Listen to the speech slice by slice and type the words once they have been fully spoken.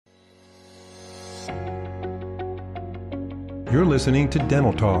You're listening to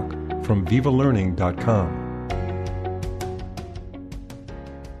Dental Talk from VivaLearning.com.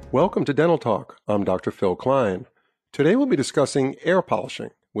 Welcome to Dental Talk. I'm Dr. Phil Klein. Today we'll be discussing air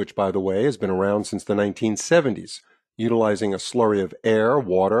polishing, which, by the way, has been around since the 1970s. Utilizing a slurry of air,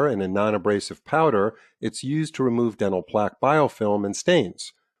 water, and a non-abrasive powder, it's used to remove dental plaque biofilm and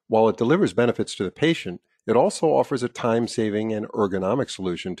stains. While it delivers benefits to the patient, it also offers a time-saving and ergonomic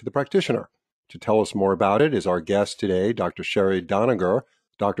solution to the practitioner. To tell us more about it is our guest today, Dr. Sherry Doniger.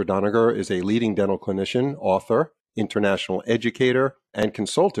 Dr. Doniger is a leading dental clinician, author, international educator, and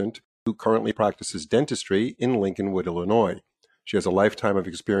consultant who currently practices dentistry in Lincolnwood, Illinois. She has a lifetime of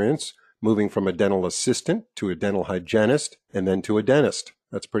experience moving from a dental assistant to a dental hygienist and then to a dentist.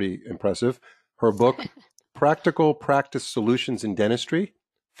 That's pretty impressive. Her book, Practical Practice Solutions in Dentistry,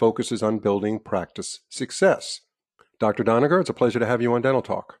 focuses on building practice success. Dr. Doniger, it's a pleasure to have you on Dental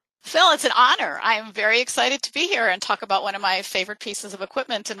Talk. Phil, it's an honor. I'm very excited to be here and talk about one of my favorite pieces of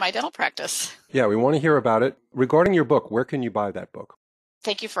equipment in my dental practice. Yeah, we want to hear about it. Regarding your book, where can you buy that book?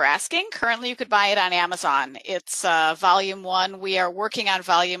 Thank you for asking. Currently, you could buy it on Amazon. It's volume 1. We are working on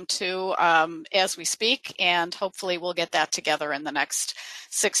volume 2 as we speak, and hopefully we'll get that together in the next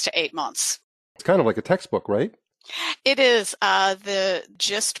 6 to 8 months. It's kind of like a textbook, right? It is. The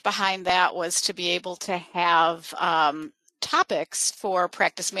gist behind that was to be able to have topics for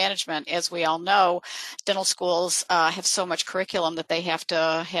practice management. As we all know, dental schools have so much curriculum that they have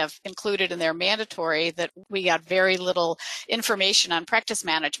to have included in their mandatory that we got very little information on practice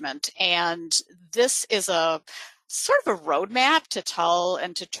management. And this is a sort of a roadmap to tell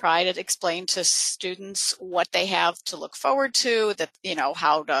and to try to explain to students what they have to look forward to, that,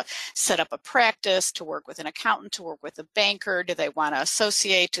 how to set up a practice, to work with an accountant, to work with a banker. Do they want to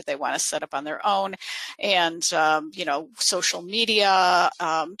associate? Do they want to set up on their own? And, social media,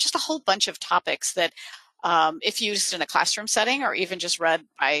 just a whole bunch of topics that if used in a classroom setting or even just read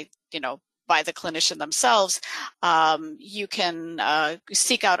by the clinician themselves, you can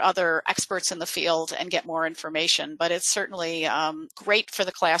seek out other experts in the field and get more information. But it's certainly great for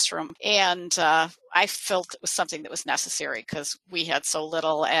the classroom. And I felt it was something that was necessary because we had so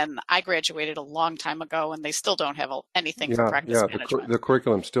little, and I graduated a long time ago, and they still don't have anything for practice management. The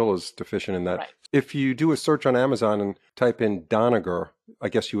curriculum still is deficient in that. Right. If you do a search on Amazon and type in Doniger, I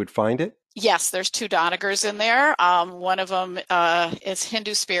guess you would find it? Yes, there's 2 Donigers in there. One of them is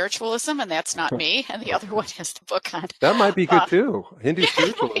Hindu spiritualism, and that's not me. And the other one is the book on. That might be good too. Hindu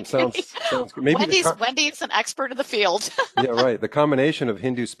spiritualism sounds good. Maybe Wendy's an expert in the field. Yeah, right. The combination of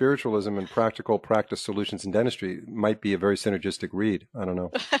Hindu spiritualism and practical practice solutions in dentistry might be a very synergistic read. I don't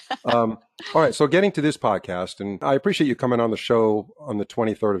know. All right. So getting to this podcast, and I appreciate you coming on the show on the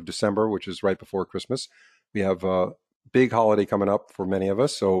 23rd of December, which is right before Christmas. We have a big holiday coming up for many of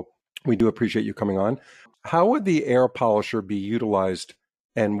us. So we do appreciate you coming on. How would the air polisher be utilized,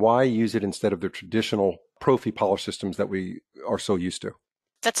 and why use it instead of the traditional Profi polish systems that we are so used to?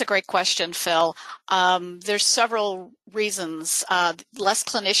 That's a great question, Phil. There's several reasons. Less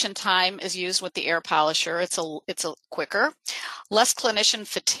clinician time is used with the air polisher. It's a quicker. Less clinician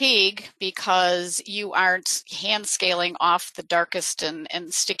fatigue because you aren't hand scaling off the darkest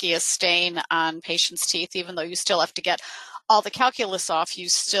and stickiest stain on patients' teeth, even though you still have to get all the calculus off.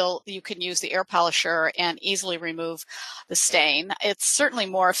 You can use the air polisher and easily remove the stain. It's certainly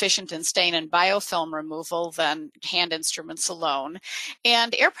more efficient in stain and biofilm removal than hand instruments alone.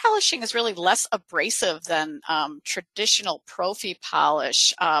 And air polishing is really less abrasive than traditional Profi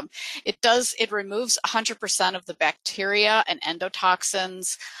polish. It removes 100% of the bacteria and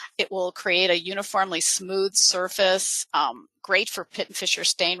endotoxins. It will create a uniformly smooth surface. Great for pit and fissure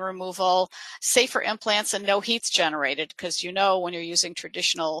stain removal, safe for implants, and no heat's generated because when you're using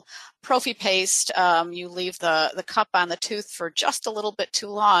traditional Profi paste, you leave the cup on the tooth for just a little bit too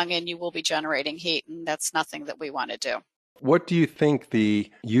long and you will be generating heat, and that's nothing that we want to do. What do you think the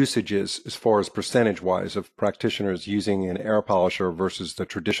usage is as far as percentage-wise of practitioners using an air polisher versus the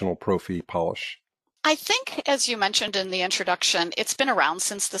traditional Profi polish? I think, as you mentioned in the introduction, it's been around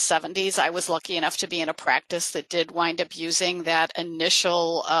since the 70s. I was lucky enough to be in a practice that did wind up using that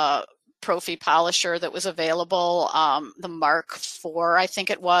initial Profi polisher that was available, the Mark IV, I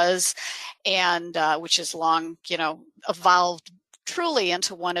think it was, and which has long, evolved truly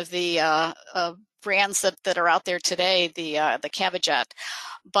into one of the brands that are out there today, the Cavajet.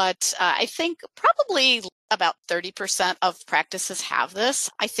 But I think probably about 30% of practices have this.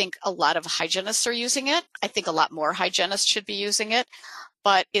 I think a lot of hygienists are using it. I think a lot more hygienists should be using it.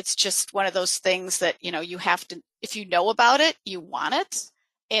 But it's just one of those things that, you have to, if you know about it, you want it.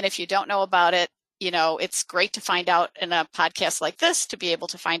 And if you don't know about it, it's great to find out in a podcast like this to be able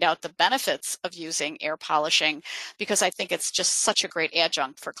to find out the benefits of using air polishing, because I think it's just such a great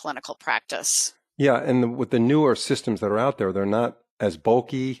adjunct for clinical practice. Yeah, and with the newer systems that are out there, they're not as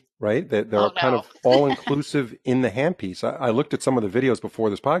bulky, right? They're Oh, kind no. of all inclusive in the handpiece. I looked at some of the videos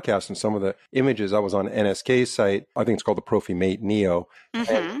before this podcast and some of the images. I was on NSK's site. I think it's called the ProfiMate Neo.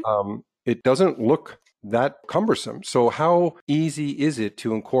 And Hmm. it doesn't look that cumbersome. So how easy is it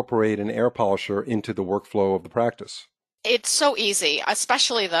to incorporate an air polisher into the workflow of the practice? It's so easy,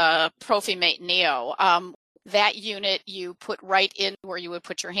 especially the ProfiMate Neo. That unit you put right in where you would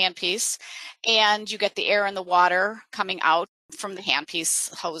put your handpiece, and you get the air and the water coming out from the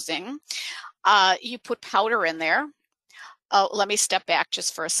handpiece hosing. You put powder in there. Oh, let me step back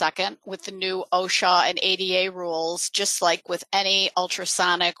just for a second. With the new OSHA and ADA rules, just like with any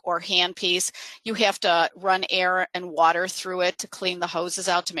ultrasonic or handpiece, you have to run air and water through it to clean the hoses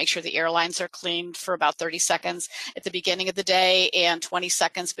out to make sure the air lines are cleaned for about 30 seconds at the beginning of the day and 20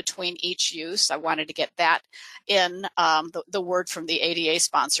 seconds between each use. I wanted to get that in, the word from the ADA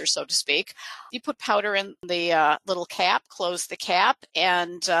sponsor, so to speak. You put powder in the little cap, close the cap,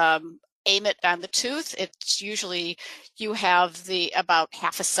 and aim it on the tooth. It's usually you have the about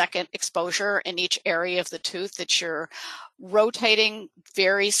half a second exposure in each area of the tooth that you're rotating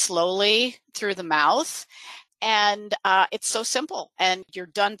very slowly through the mouth. And it's so simple. And you're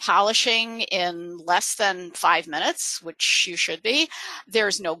done polishing in less than 5 minutes, which you should be.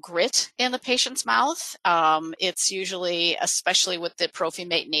 There's no grit in the patient's mouth. It's usually, especially with the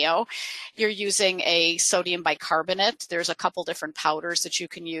ProfiMate Neo, you're using a sodium bicarbonate. There's a couple different powders that you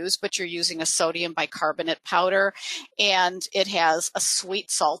can use, but you're using a sodium bicarbonate powder, and it has a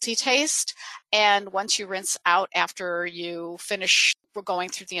sweet, salty taste. And once you rinse out after you finish going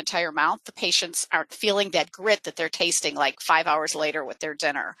through the entire mouth, the patients aren't feeling that grit that they're tasting like 5 hours later with their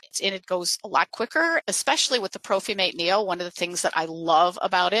dinner. And it goes a lot quicker, especially with the ProfiMate Neo. One of the things that I love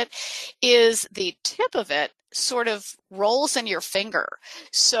about it is the tip of it sort of rolls in your finger.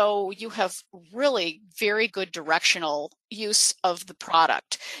 So you have really very good directional use of the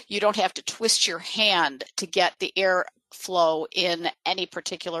product. You don't have to twist your hand to get the air flow in any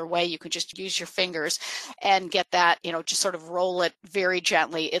particular way. You can just use your fingers and get that, just sort of roll it very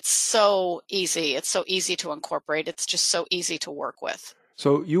gently. It's so easy. It's so easy to incorporate. It's just so easy to work with.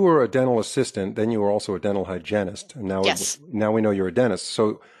 So you were a dental assistant, then you were also a dental hygienist, and Yes. now we know you're a dentist.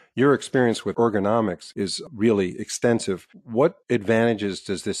 So your experience with ergonomics is really extensive. What advantages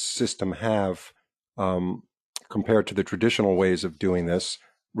does this system have um, compared to the traditional ways of doing this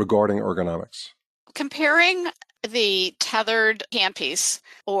regarding ergonomics? Comparing the tethered handpiece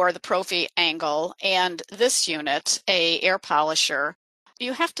or the Profi angle and this unit, a air polisher,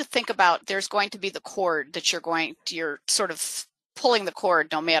 you have to think about there's going to be the cord that you're sort of pulling the cord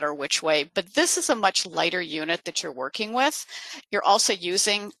no matter which way. But this is a much lighter unit that you're working with. You're also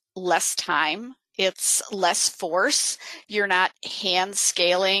using less time. It's less force. You're not hand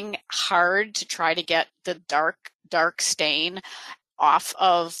scaling hard to try to get the dark stain off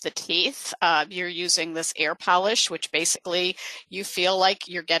of the teeth. You're using this air polish, which basically you feel like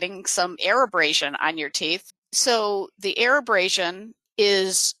you're getting some air abrasion on your teeth. So the air abrasion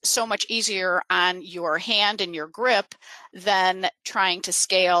is so much easier on your hand and your grip than trying to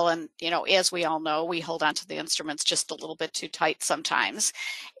scale. And, as we all know, we hold on to the instruments just a little bit too tight sometimes.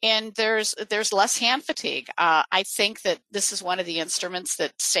 And there's less hand fatigue. I think that this is one of the instruments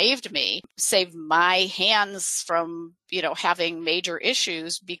that saved my hands from, having major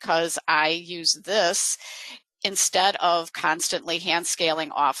issues, because I use this instead of constantly hand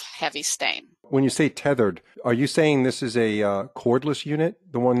scaling off heavy stain. When you say tethered, are you saying this is a cordless unit,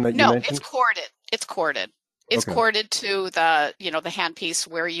 the one that you No, it's mentioned? corded. It's corded. It's Okay. corded to the handpiece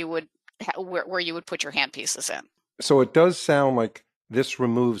where you would where you would put your handpieces in. So it does sound like this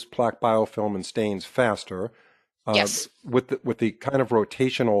removes plaque biofilm and stains faster. Yes. With the kind of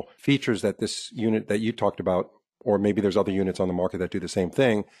rotational features that this unit that you talked about, or maybe there's other units on the market that do the same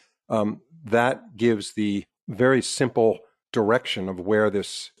thing, that gives the very simple direction of where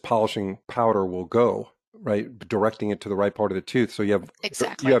this polishing powder will go, right? Directing it to the right part of the tooth. So you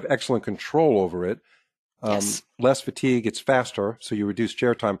Exactly. have excellent control over it. Yes. Less fatigue, it's faster, so you reduce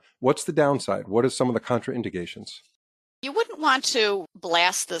chair time. What's the downside? What are some of the contraindications? You wouldn't want to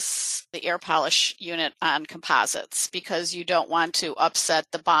blast the air polish unit on composites because you don't want to upset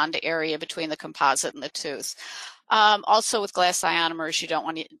the bond area between the composite and the tooth. Also with glass ionomers, you don't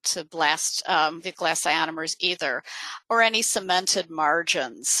want to blast the glass ionomers either, or any cemented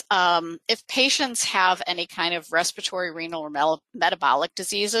margins. If patients have any kind of respiratory, renal, or metabolic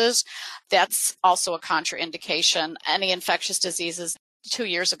diseases, that's also a contraindication. Any infectious diseases 2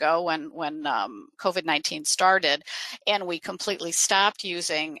 years ago when COVID-19 started, and we completely stopped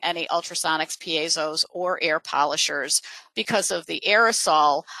using any ultrasonics, piezos, or air polishers because of the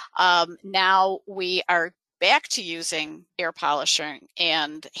aerosol. Now we are back to using air polishing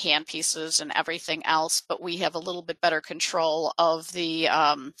and hand pieces and everything else, but we have a little bit better control of the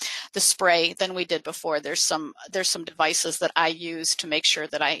spray than we did before. There's some devices that I use to make sure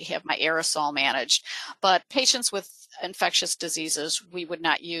that I have my aerosol managed. But patients with infectious diseases, we would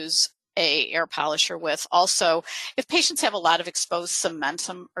not use a air polisher with. Also, if patients have a lot of exposed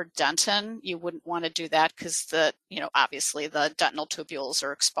cementum or dentin, you wouldn't want to do that because obviously the dentinal tubules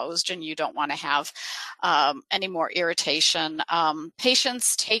are exposed and you don't want to have any more irritation.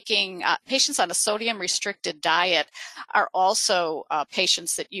 Patients on a sodium restricted diet are also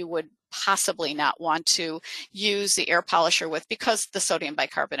patients that you would possibly not want to use the air polisher with because the sodium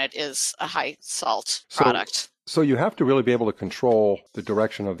bicarbonate is a high salt product. So you have to really be able to control the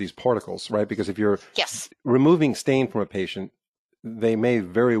direction of these particles, right? Because if you're Yes. removing stain from a patient, they may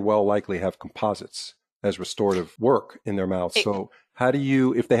very well likely have composites as restorative work in their mouth. So how do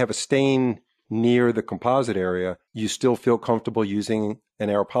you, if they have a stain near the composite area, you still feel comfortable using an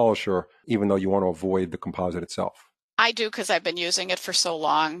air polisher even though you want to avoid the composite itself? I do because I've been using it for so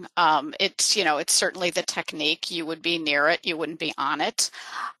long. It's certainly the technique. You would be near it. You wouldn't be on it.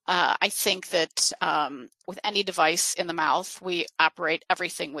 I think that with any device in the mouth, we operate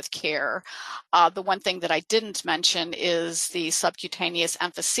everything with care. The one thing that I didn't mention is the subcutaneous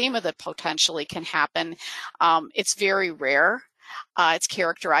emphysema that potentially can happen. It's very rare. It's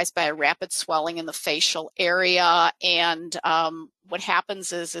characterized by a rapid swelling in the facial area. And what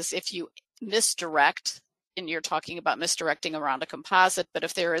happens is if you misdirect, and you're talking about misdirecting around a composite, but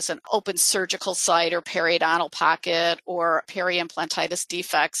if there is an open surgical site or periodontal pocket or periimplantitis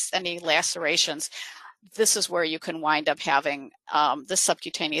defects, any lacerations, this is where you can wind up having the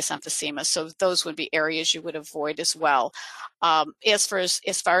subcutaneous emphysema. So those would be areas you would avoid as well. As far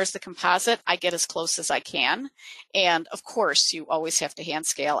as the composite, I get as close as I can. And of course, you always have to hand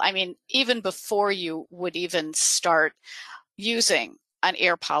scale. I mean, even before you would even start using an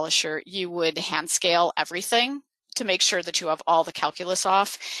air polisher, you would hand scale everything to make sure that you have all the calculus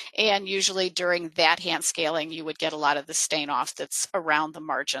off. And usually during that hand scaling, you would get a lot of the stain off that's around the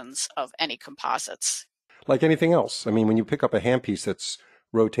margins of any composites. Like anything else. I mean, when you pick up a handpiece that's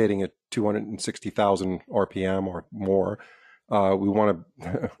rotating at 260,000 RPM or more,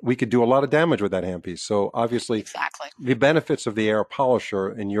 we could do a lot of damage with that handpiece. So obviously, exactly, the benefits of the air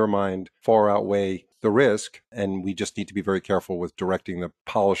polisher in your mind far outweigh the risk, and we just need to be very careful with directing the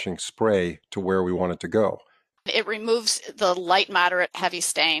polishing spray to where we want it to go. It removes the light, moderate, heavy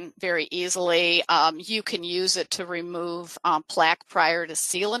stain very easily. You can use it to remove plaque prior to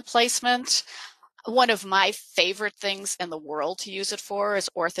sealant placement. One of my favorite things in the world to use it for is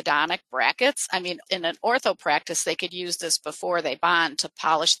orthodontic brackets. I mean, in an ortho practice, they could use this before they bond to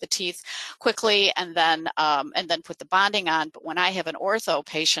polish the teeth quickly and then put the bonding on. But when I have an ortho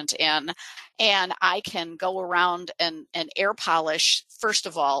patient in and I can go around and air polish, first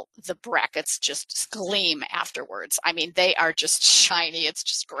of all, the brackets just gleam afterwards. I mean, they are just shiny. It's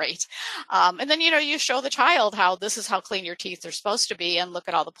just great. And then, you show the child how this is how clean your teeth are supposed to be and look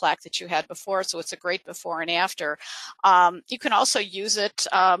at all the plaque that you had before. So it's a great before and after. You can also use it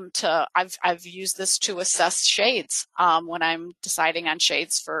I've used this to assess shades when I'm deciding on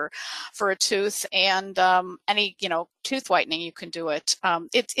shades for a tooth, and any tooth whitening, you can do it.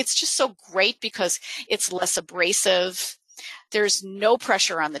 It's just so great because it's less abrasive. There's no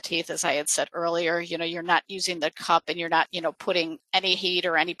pressure on the teeth, as I had said earlier. You're not using the cup and you're not, putting any heat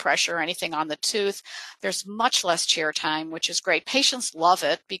or any pressure or anything on the tooth. There's much less chair time, which is great. Patients love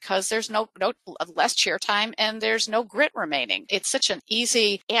it because there's no less chair time and there's no grit remaining. It's such an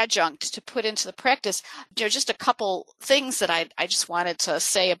easy adjunct to put into the practice. Just a couple things that I just wanted to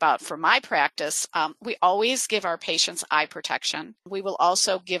say about for my practice. We always give our patients eye protection. We will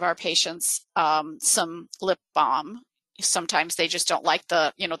also give our patients some lip balm. Sometimes they just don't like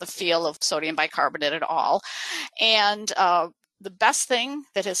the feel of sodium bicarbonate at all. And the best thing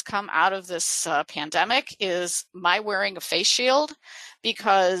that has come out of this pandemic is my wearing a face shield,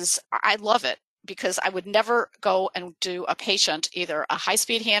 because I love it. Because I would never go and do a patient either a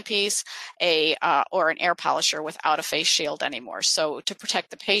high-speed handpiece or an air polisher without a face shield anymore. So to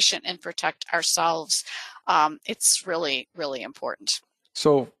protect the patient and protect ourselves, it's really, really important.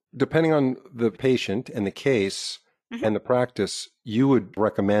 So depending on the patient and the case, and the practice, you would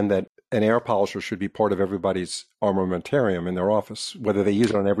recommend that an air polisher should be part of everybody's armamentarium in their office. Whether they use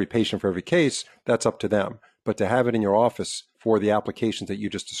it on every patient for every case, that's up to them. But to have it in your office for the applications that you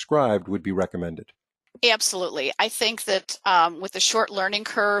just described would be recommended. Absolutely. I think that with the short learning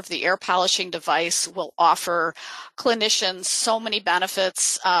curve, the air polishing device will offer clinicians so many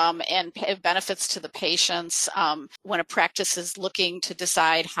benefits and benefits to the patients. When a practice is looking to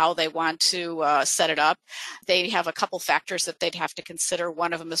decide how they want to set it up, they have a couple factors that they'd have to consider.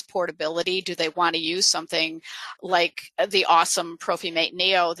 One of them is portability. Do they want to use something like the awesome ProfiMate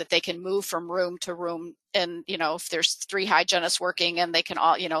Neo that they can move from room to room? And, if there's 3 hygienists working and they can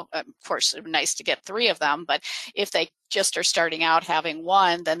all, of course, it's nice to get 3 of them, but if they just are starting out having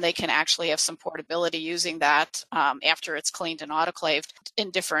one, then they can actually have some portability using that after it's cleaned and autoclaved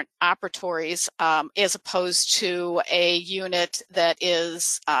in different operatories, as opposed to a unit that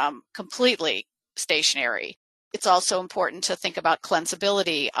is completely stationary. It's also important to think about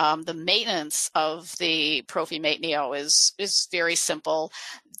cleansability. The maintenance of the ProfiMate Neo is very simple.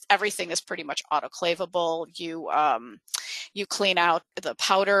 Everything is pretty much autoclavable. You clean out the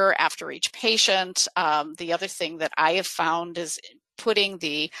powder after each patient. The other thing that I have found is putting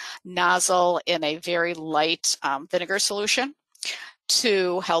the nozzle in a very light vinegar solution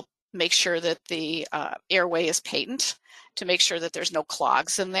to help make sure that the airway is patent, to make sure that there's no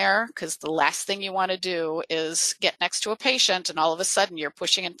clogs in there, because the last thing you want to do is get next to a patient and all of a sudden you're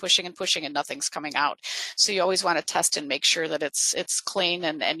pushing and pushing and pushing and nothing's coming out. So you always want to test and make sure that it's clean,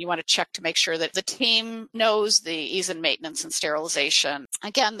 and you want to check to make sure that the team knows the ease in maintenance and sterilization.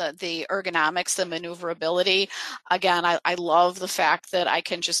 Again, the ergonomics, the maneuverability. Again, I love the fact that I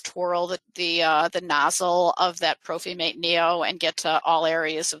can just twirl the nozzle of that ProfiMate Neo and get to all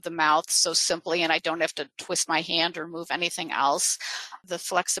areas of the mouth so simply, and I don't have to twist my hand or move anything else. The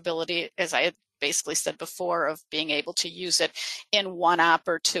flexibility, as I had basically said before, of being able to use it in 1 op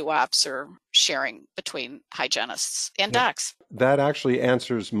or 2 ops or sharing between hygienists and docs. That actually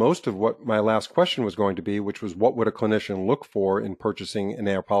answers most of what my last question was going to be, which was what would a clinician look for in purchasing an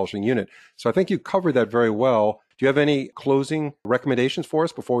air polishing unit? So I think you covered that very well. Do you have any closing recommendations for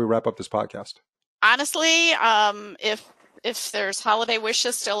us before we wrap up this podcast? Honestly, if there's holiday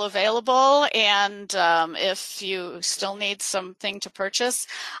wishes still available, and if you still need something to purchase,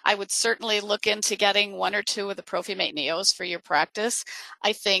 I would certainly look into getting 1 or 2 of the ProfiMate Neos for your practice.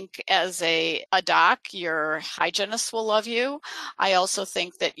 I think as a doc, your hygienist will love you. I also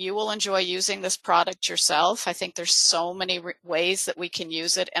think that you will enjoy using this product yourself. I think there's so many ways that we can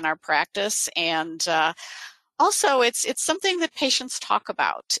use it in our practice, and also, it's something that patients talk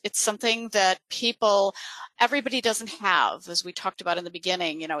about. It's something that everybody doesn't have, as we talked about in the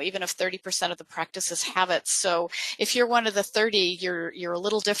beginning, even if 30% of the practices have it. So if you're one of the 30, you're a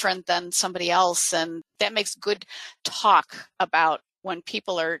little different than somebody else. And that makes good talk about when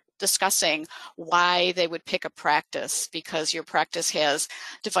people are discussing why they would pick a practice, because your practice has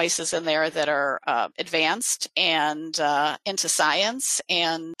devices in there that are advanced and into science,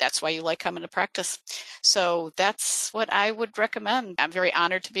 and that's why you like coming to practice. So that's what I would recommend. I'm very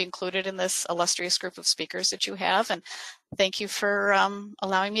honored to be included in this illustrious group of speakers that you have, and thank you for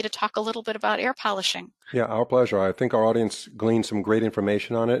allowing me to talk a little bit about air polishing. Yeah, our pleasure. I think our audience gleaned some great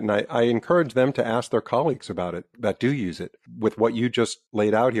information on it, and I encourage them to ask their colleagues about it that do use it. With what you just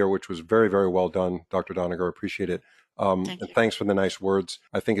laid out here, which was very, very well done, Dr. Doniger, appreciate it. And thanks for the nice words.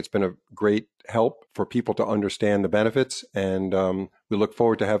 I think it's been a great help for people to understand the benefits, and we look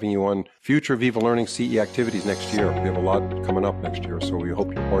forward to having you on future Viva Learning CE activities next year. We have a lot coming up next year, so we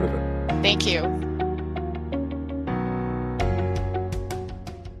hope you're part of it. Thank you.